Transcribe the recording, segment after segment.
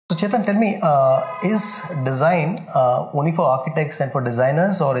Chetan, tell me, is design only for architects and for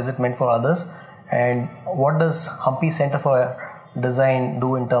designers, or is it meant for others? And what does Hampi Center for Design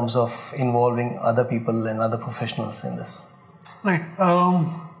do in terms of involving other people and other professionals in this? Right.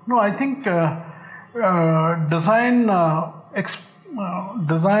 No, I think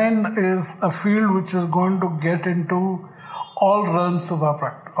design is a field which is going to get into all realms of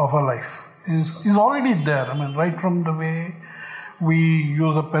our life. Is already there. I mean, right from the way we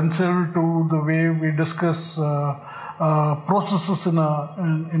use a pencil to the way we discuss processes in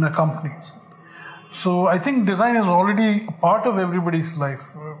a company. So I think design is already a part of everybody's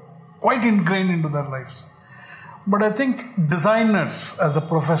life, quite ingrained into their lives. But I think designers as a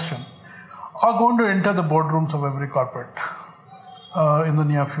profession are going to enter the boardrooms of every corporate in the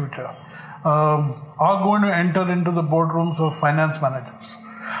near future, are going to enter into the boardrooms of finance managers,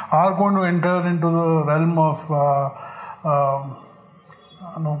 are going to enter into the realm of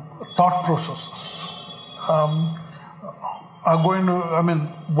thought processes.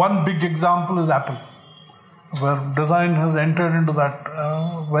 One big example is Apple, where design has entered into that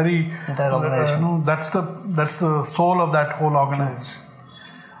entire organization. That's the soul of that whole organization.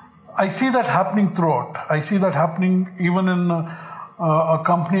 I see that happening throughout. I see that happening even in a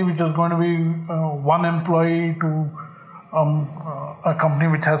company which is going to be one employee to a company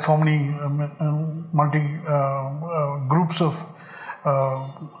which has so many groups of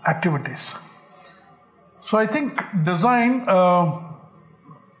activities. So I think design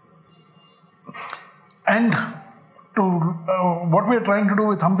and what we are trying to do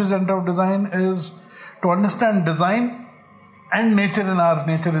with Hampi Center of Design is to understand design and nature in our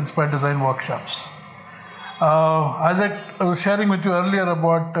nature-inspired design workshops. As I was sharing with you earlier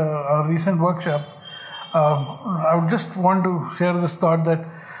about our recent workshop, I would just want to share this thought that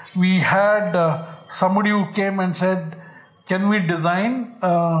we had somebody who came and said, can we design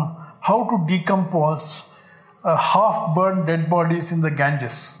how to decompose half-burned dead bodies in the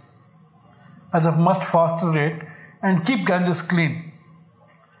Ganges at a much faster rate and keep Ganges clean?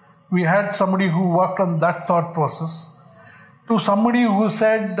 We had somebody who worked on that thought process, to somebody who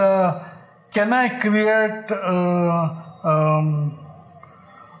said, can I create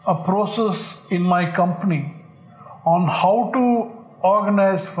a process in my company on how to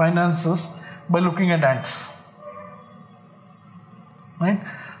organize finances by looking at ants? Right?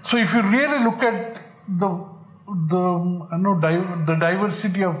 So if you really look at the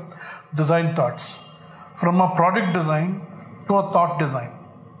diversity of design thoughts, from a product design to a thought design,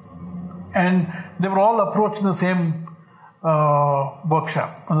 and they were all approached in the same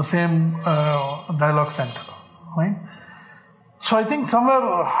workshop, in the same dialogue center, right? So I think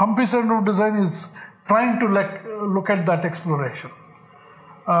somewhere Hampi Center of Design is trying to look at that exploration.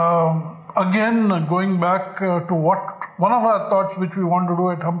 Again, going back to one of our thoughts which we want to do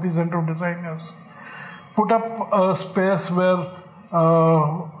at Hampi Center of Design is put up a space where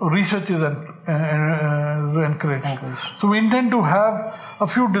research is encouraged. So we intend to have a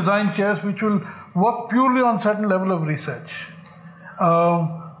few design chairs which will work purely on certain level of research.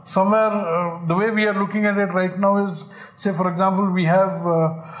 The way we are looking at it right now is, say for example, we have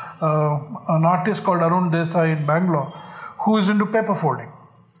an artist called Arun Desai in Bangalore who is into paper folding.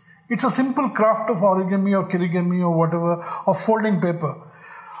 It's a simple craft of origami or kirigami or whatever, of folding paper.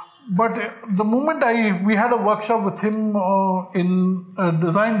 But the moment we had a workshop with him in a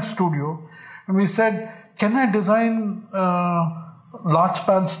design studio, and we said, can I design large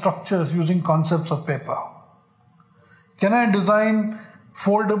span structures using concepts of paper? Can I design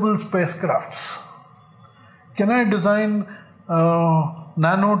foldable spacecrafts? Can I design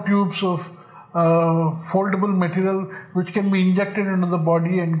nanotubes of foldable material which can be injected into the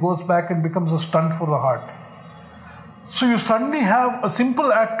body and goes back and becomes a stunt for the heart? So you suddenly have a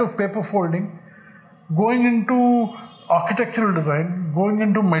simple act of paper folding going into architectural design, going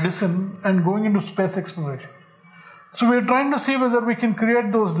into medicine, and going into space exploration. So we are trying to see whether we can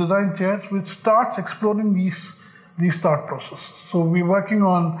create those design chairs which starts exploring these thought processes. So we're working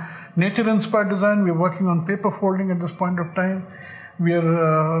on nature-inspired design, we're working on paper folding at this point of time. We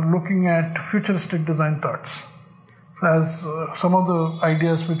are looking at futuristic design thoughts as some of the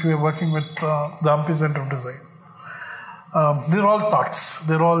ideas which we are working with the Hampi Center of Design. They're all thoughts,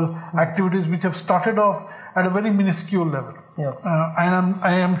 they're all activities which have started off at a very minuscule level. Yeah. And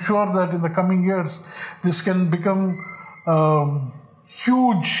I am sure that in the coming years, this can become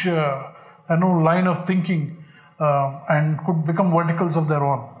huge line of thinking and could become verticals of their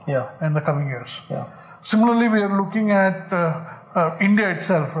own in the coming years. Yeah. Similarly, we are looking at India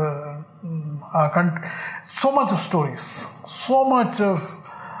itself, our country, so much of stories, so much of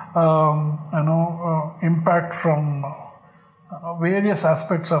impact from various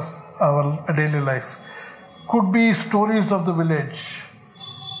aspects of our daily life. Could be stories of the village.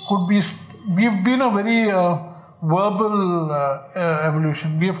 Could be, we've been a very verbal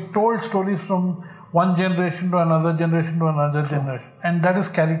evolution. We have told stories from one generation to another generation to another generation, and that is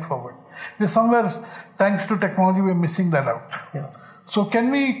carried forward. We're somewhere, thanks to technology, we're missing that out. Yeah. So can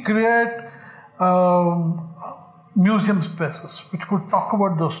we create museum spaces which could talk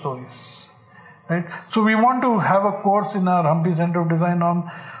about those stories? Right? So we want to have a course in our Hampi Center of Design on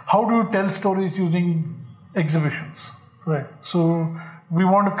how do you tell stories using exhibitions. Right. So we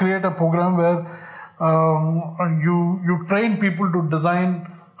want to create a program where you train people to design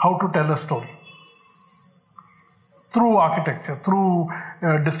how to tell a story through architecture, through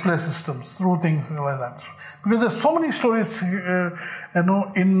display systems, through things like that. Because there's so many stories,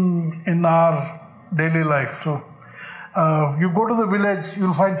 in our daily life. So you go to the village,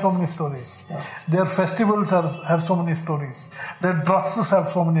 you'll find so many stories. Yeah. Their festivals have so many stories. Their dresses have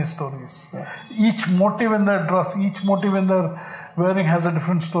so many stories. Yeah. Each motive in their dress, each motive in their wearing has a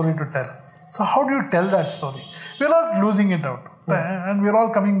different story to tell. So how do you tell that story? We're all losing it out. Yeah. And we're all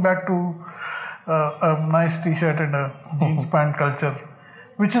coming back to a nice t-shirt and a jeans pant culture,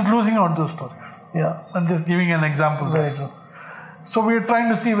 which is losing out those stories. Yeah. I'm just giving an example there. Very true. So we're trying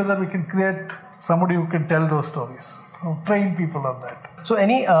to see whether we can create somebody who can tell those stories. So train people on that. So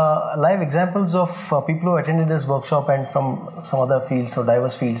any live examples of people who attended this workshop and from some other fields or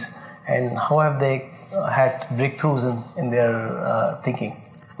diverse fields, and how have they had breakthroughs in their thinking?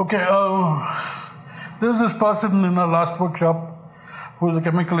 Okay, there was this person in our last workshop who is a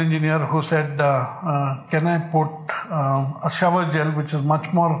chemical engineer who said, can I put a shower gel which is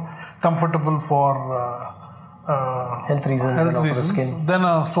much more comfortable for health reasons and for the skin, than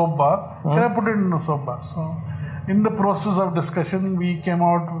a soap bar. Can I put it in a soap bar? So in the process of discussion, we came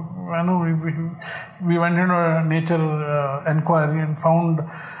out, we went into a nature inquiry and found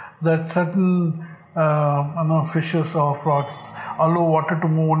that certain fishes or frogs allow water to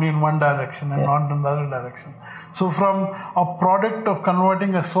move only in one direction and not in the other direction. So from a product of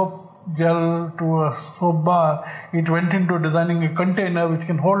converting a soap gel to a soap bar, it went into designing a container which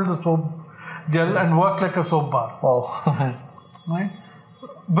can hold the soap gel and work like a soap bar. Wow. Right?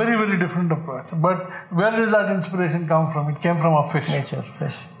 Very, very different approach. But where did that inspiration come from? It came from a fish. Nature,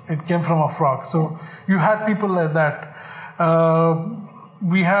 fish. It came from a frog. So you had people like that.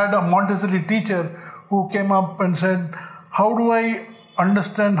 We had a Montessori teacher who came up and said, how do I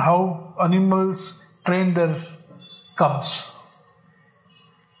understand how animals train their cubs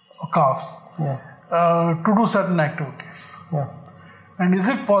or calves to do certain activities? Yeah. And is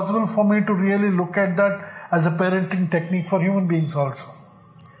it possible for me to really look at that as a parenting technique for human beings also?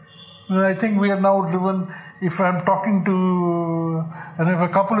 And I think we are now driven, if I'm talking to, and if a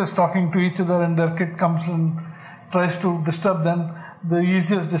couple is talking to each other and their kid comes and tries to disturb them, the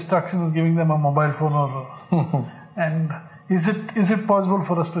easiest distraction is giving them a mobile phone or and is it possible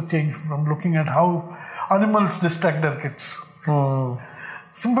for us to change from looking at how animals distract their kids?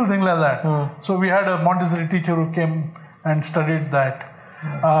 Simple thing like that. So we had a Montessori teacher who came and studied that.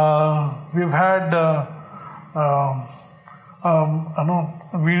 We've had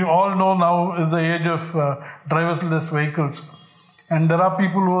we all know now is the age of driverless vehicles, and there are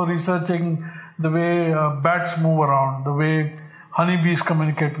people who are researching the way bats move around, the way honeybees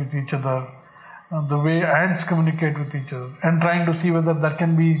communicate with each other, the way ants communicate with each other, and trying to see whether that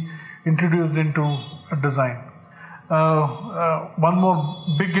can be introduced into a design. One more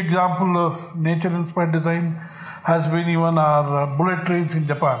big example of nature-inspired design has been even our bullet trains in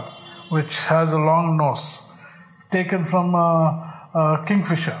Japan, which has a long nose, taken from a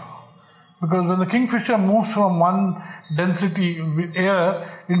kingfisher. Because when the kingfisher moves from one density with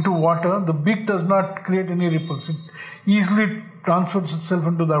air into water, the beak does not create any ripples. It easily transfers itself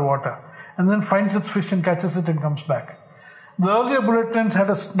into that water and then finds its fish and catches it and comes back. The earlier bullet trains had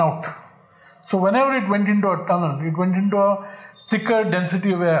a snout. So whenever it went into a tunnel, it went into a thicker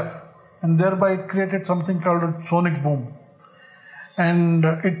density of air, and thereby it created something called a sonic boom. And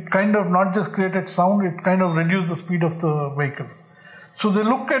it kind of not just created sound, it kind of reduced the speed of the vehicle. So they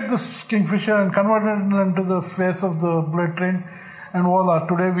looked at this kingfisher and converted it into the face of the bullet train, and voila,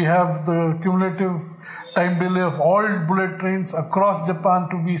 today we have the cumulative time delay of all bullet trains across Japan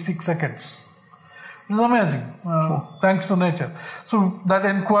to be 6 seconds. It's amazing, thanks to nature. So that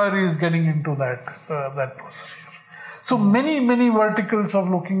inquiry is getting into that process here. So many verticals of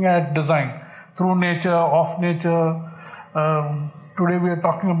looking at design through nature, off nature. Today we are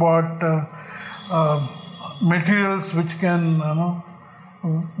talking about materials which can,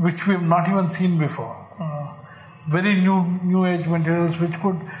 which we have not even seen before. Very new age materials which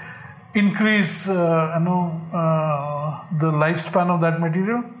could increase the lifespan of that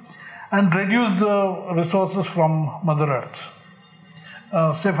material and reduce the resources from Mother Earth.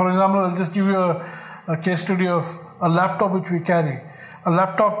 Say for example, I'll just give you a case study of a laptop which we carry. A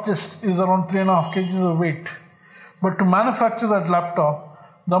laptop just is around 3.5 kgs of weight. But to manufacture that laptop,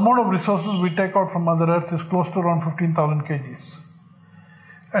 the amount of resources we take out from Mother Earth is close to around 15,000 kgs.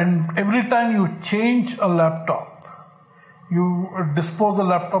 And every time you change a laptop, you dispose the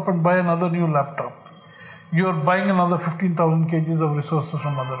laptop and buy another new laptop, you're buying another 15,000 kgs of resources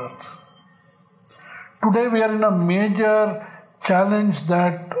from Mother Earth. Today we are in a major challenge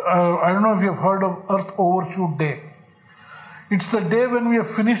that, I don't know if you've heard of Earth Overshoot Day. It's the day when we have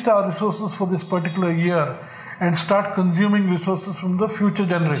finished our resources for this particular year and start consuming resources from the future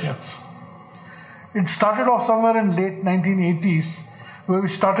generations. It started off somewhere in late 1980s where we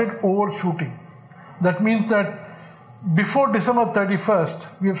started overshooting. That means that before December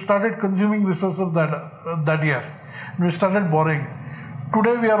 31st, we have started consuming resources that year. And we started borrowing.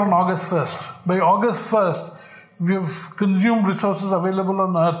 Today we are on August 1st. By August 1st, we have consumed resources available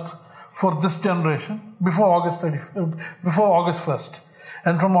on Earth for this generation before August 1st.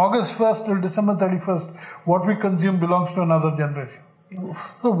 And from August 1st till December 31st, what we consume belongs to another generation.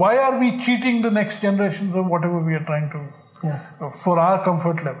 So why are we cheating the next generations of whatever we are trying to, for our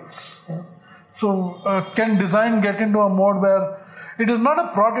comfort levels? Yeah. So can design get into a mode where it is not a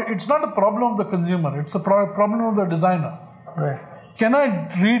product, it's not a problem of the consumer, it's a problem of the designer. Right. Can I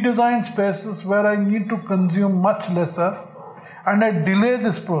redesign spaces where I need to consume much lesser and I delay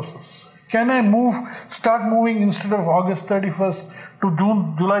this process? Can I start moving instead of August 31st to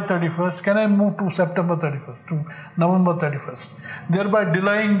July 31st? Can I move to September 31st, to November 31st? Thereby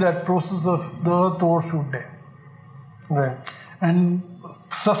delaying that process of the Earth Overshoot Day. Right. And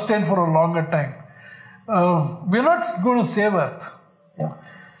sustain for a longer time. We're not going to save Earth. Yeah.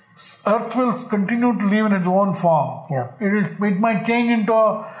 Earth will continue to live in its own form. Yeah. It might change into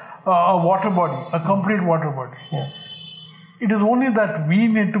a water body, a complete water body. Yeah. It is only that we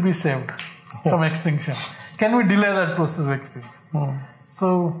need to be saved from extinction. Can we delay that process of extinction?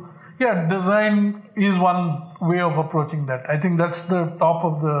 So, yeah, design is one way of approaching that. I think that's the top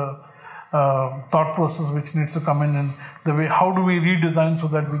of the thought process which needs to come in, and the way how do we redesign so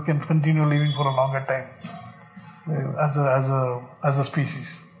that we can continue living for a longer time as a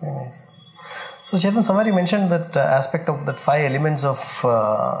species. Very nice. So Chetan, somewhere you mentioned that aspect of that 5 elements of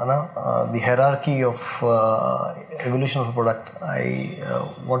the hierarchy of evolution of a product. I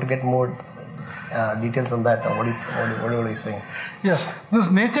want to get more details on that. What are you saying? Yeah,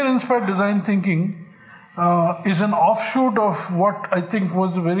 this nature-inspired design thinking is an offshoot of what I think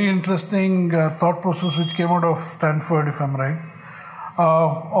was a very interesting thought process which came out of Stanford, if I'm right,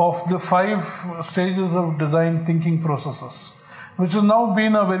 of the 5 stages of design thinking processes, which has now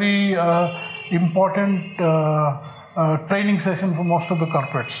been a very important training session for most of the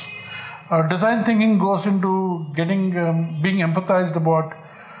corporates. Design thinking goes into being empathized about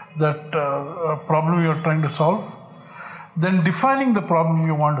that problem you're trying to solve, then defining the problem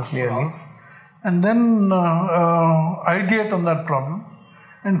you want to solve, and then ideate on that problem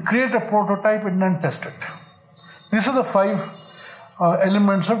and create a prototype and then test it. These are the 5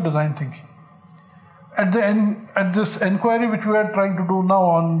 elements of design thinking. At this inquiry which we are trying to do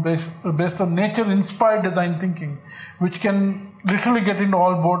now based on nature-inspired design thinking, which can literally get into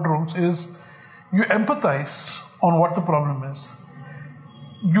all boardrooms, is you empathize on what the problem is.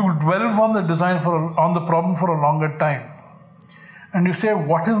 You dwell on the on the problem for a longer time, and you say,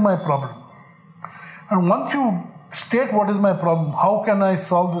 what is my problem? And once you state what is my problem, how can I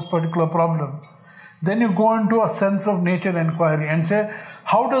solve this particular problem, then you go into a sense of nature inquiry and say,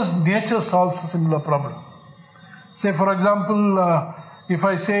 how does nature solve a similar problem? Say, for example, if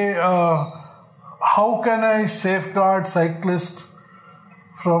I say, how can I safeguard cyclists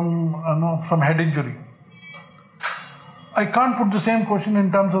from head injury? I can't put the same question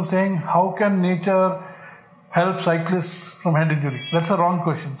in terms of saying, how can nature help cyclists from head injury? That's a wrong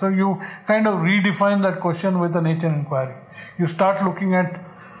question. So you kind of redefine that question with a nature inquiry. You start looking at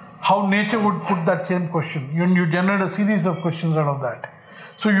how nature would put that same question. You generate a series of questions out of that.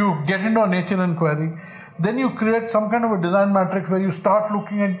 So you get into a nature inquiry. Then you create some kind of a design matrix where you start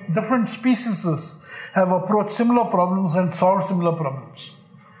looking at different species have approached similar problems and solved similar problems.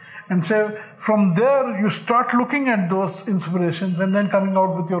 And so from there, you start looking at those inspirations and then coming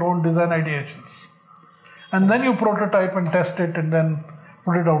out with your own design ideations. And then you prototype and test it and then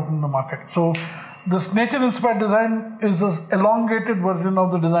put it out in the market. So this nature-inspired design is an elongated version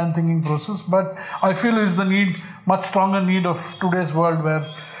of the design thinking process, but I feel is the much stronger need of today's world, where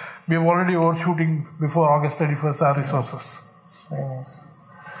we are already overshooting before August 31st our resources. Very nice.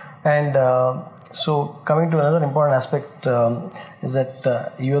 And so coming to another important aspect is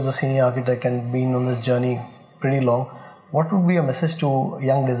that you as a senior architect and been on this journey pretty long, what would be your message to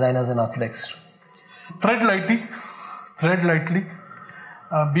young designers and architects? Tread lightly. Tread lightly.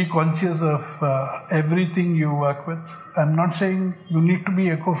 Be conscious of everything you work with. I'm not saying you need to be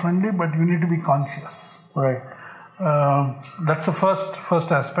eco-friendly, but you need to be conscious. Right. That's the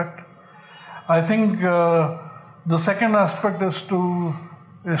first aspect. I think the second aspect is to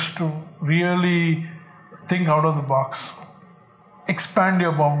really think out of the box. Expand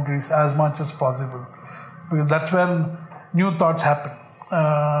your boundaries as much as possible, because that's when new thoughts happen.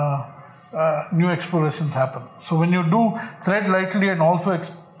 New explorations happen. So when you do tread lightly and also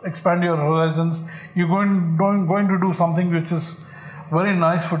expand your horizons, you're going to do something which is very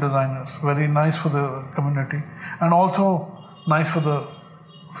nice for designers, very nice for the community, and also nice for the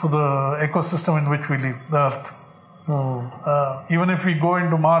ecosystem in which we live, the Earth. Even if we go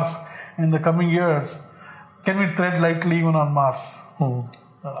into Mars in the coming years, can we tread lightly even on Mars?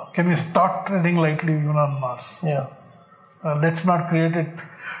 Can we start treading lightly even on Mars? Yeah. Let's not create it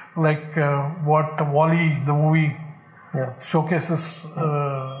like what WALL-E, the movie, showcases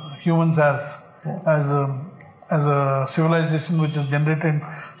humans as a civilization which has generated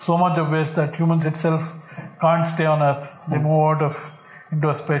so much of waste that humans itself can't stay on Earth. They move into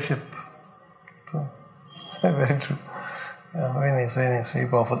a spaceship. True. Very true. Very nice, very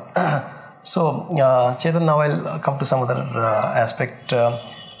powerful. So, Chetan, now I'll come to some other aspect.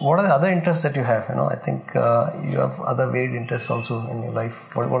 What are the other interests that you have? I think you have other varied interests also in your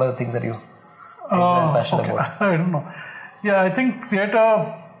life. What are the things that you are passionate about? I don't know. Yeah, I think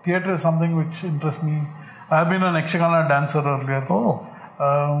theatre is something which interests me. I've been an Yakshagana dancer earlier. Oh.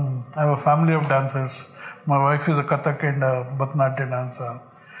 I have a family of dancers. My wife is a Kathak and a Bharatanatyam dancer.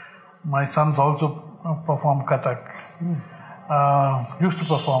 My sons also perform Kathak. Used to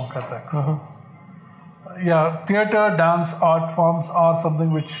perform Kathak. So. Yeah, theatre, dance, art forms are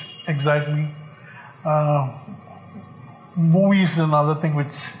something which excite me. Movies is another thing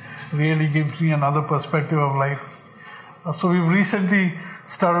which really gives me another perspective of life. So we've recently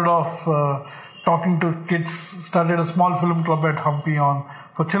started off talking to kids, started a small film club at Hampi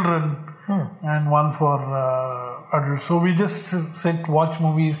for children and one for adults. So we just sit, watch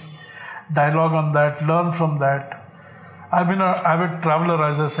movies, dialogue on that, learn from that. I've been an avid traveler,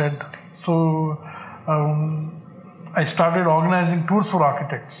 as I said. So I started organizing tours for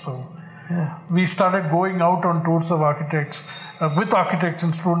architects. So we started going out on tours of architects with architects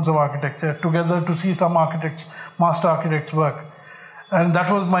and students of architecture together to see some architects, master architects work. And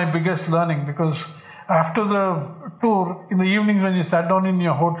that was my biggest learning, because after the tour, in the evenings when you sat down in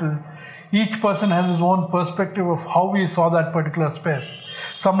your hotel, each person has his own perspective of how we saw that particular space.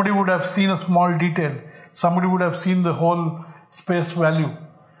 Somebody would have seen a small detail. Somebody would have seen the whole space value.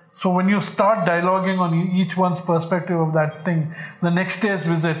 So when you start dialoguing on each one's perspective of that thing, the next day's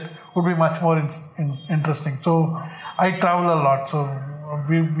visit would be much more interesting. So I travel a lot. So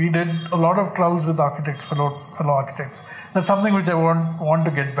we did a lot of travels with architects, fellow architects. That's something which I want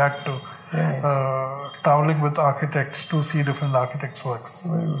to get back to. Yes. Traveling with architects to see different architects' works.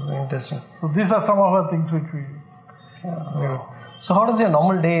 Very interesting. So these are some of the things which we... So how does your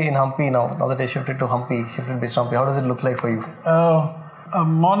normal day in Hampi now that I shifted based on Hampi, how does it look like for you?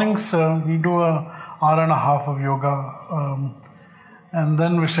 Mornings we do an hour and a half of yoga, and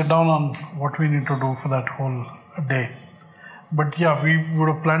then we sit down on what we need to do for that whole day. But yeah, we would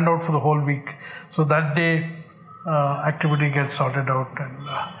have planned out for the whole week. So that day activity gets sorted out.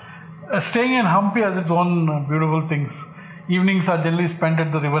 And staying in Hampi has its own beautiful things. Evenings are generally spent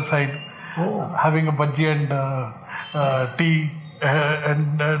at the riverside, having a bhaji and tea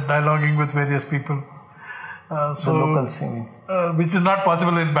and dialoguing with various people. The locals singing. Which is not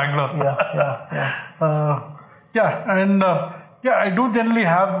possible in Bangalore. I do generally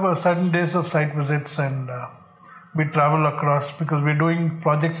have certain days of site visits, and we travel across because we're doing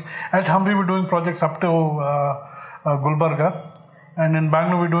projects. At Hampi, we're doing projects up to Gulbarga, and in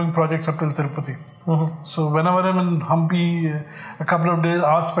Bangalore, we're doing projects up till Tirupati. So whenever I'm in Hampi, a couple of days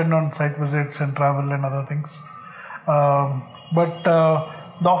are spent on site visits and travel and other things. But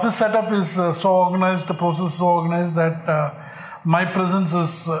the office setup is so organized, the process is so organized that my presence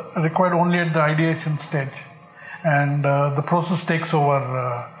is required only at the ideation stage, and the process takes over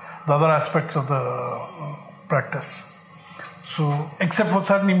the other aspects of the practice. So, except for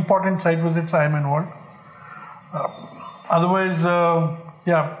certain important site visits, I am involved. Otherwise, a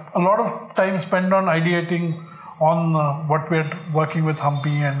lot of time spent on ideating on what we are working with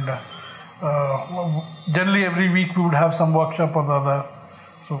Hampi, and generally every week we would have some workshop or the other.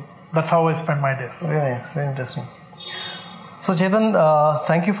 So that's how I spend my days. Very nice, very interesting. So Chetan,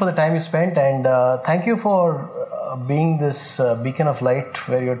 thank you for the time you spent, and thank you for being this beacon of light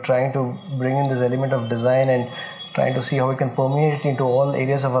where you're trying to bring in this element of design and trying to see how we can permeate it into all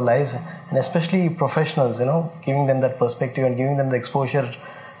areas of our lives, and especially professionals, giving them that perspective and giving them the exposure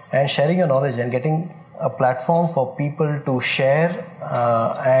and sharing your knowledge and getting a platform for people to share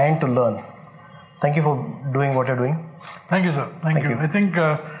and to learn. Thank you for doing what you're doing. Thank you, sir. Thank you. I think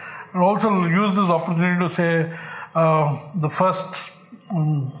I'll also use this opportunity to say the first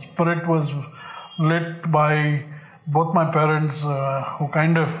spirit was lit by both my parents, who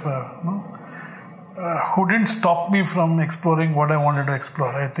kind of who didn't stop me from exploring what I wanted to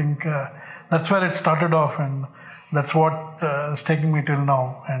explore. I think that's where it started off, and that's what is taking me till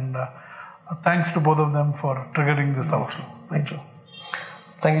now. And thanks to both of them for triggering this out. Thank you.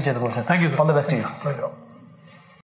 Thank you, Chetan. Thank you, sir. All the best to you. Pleasure.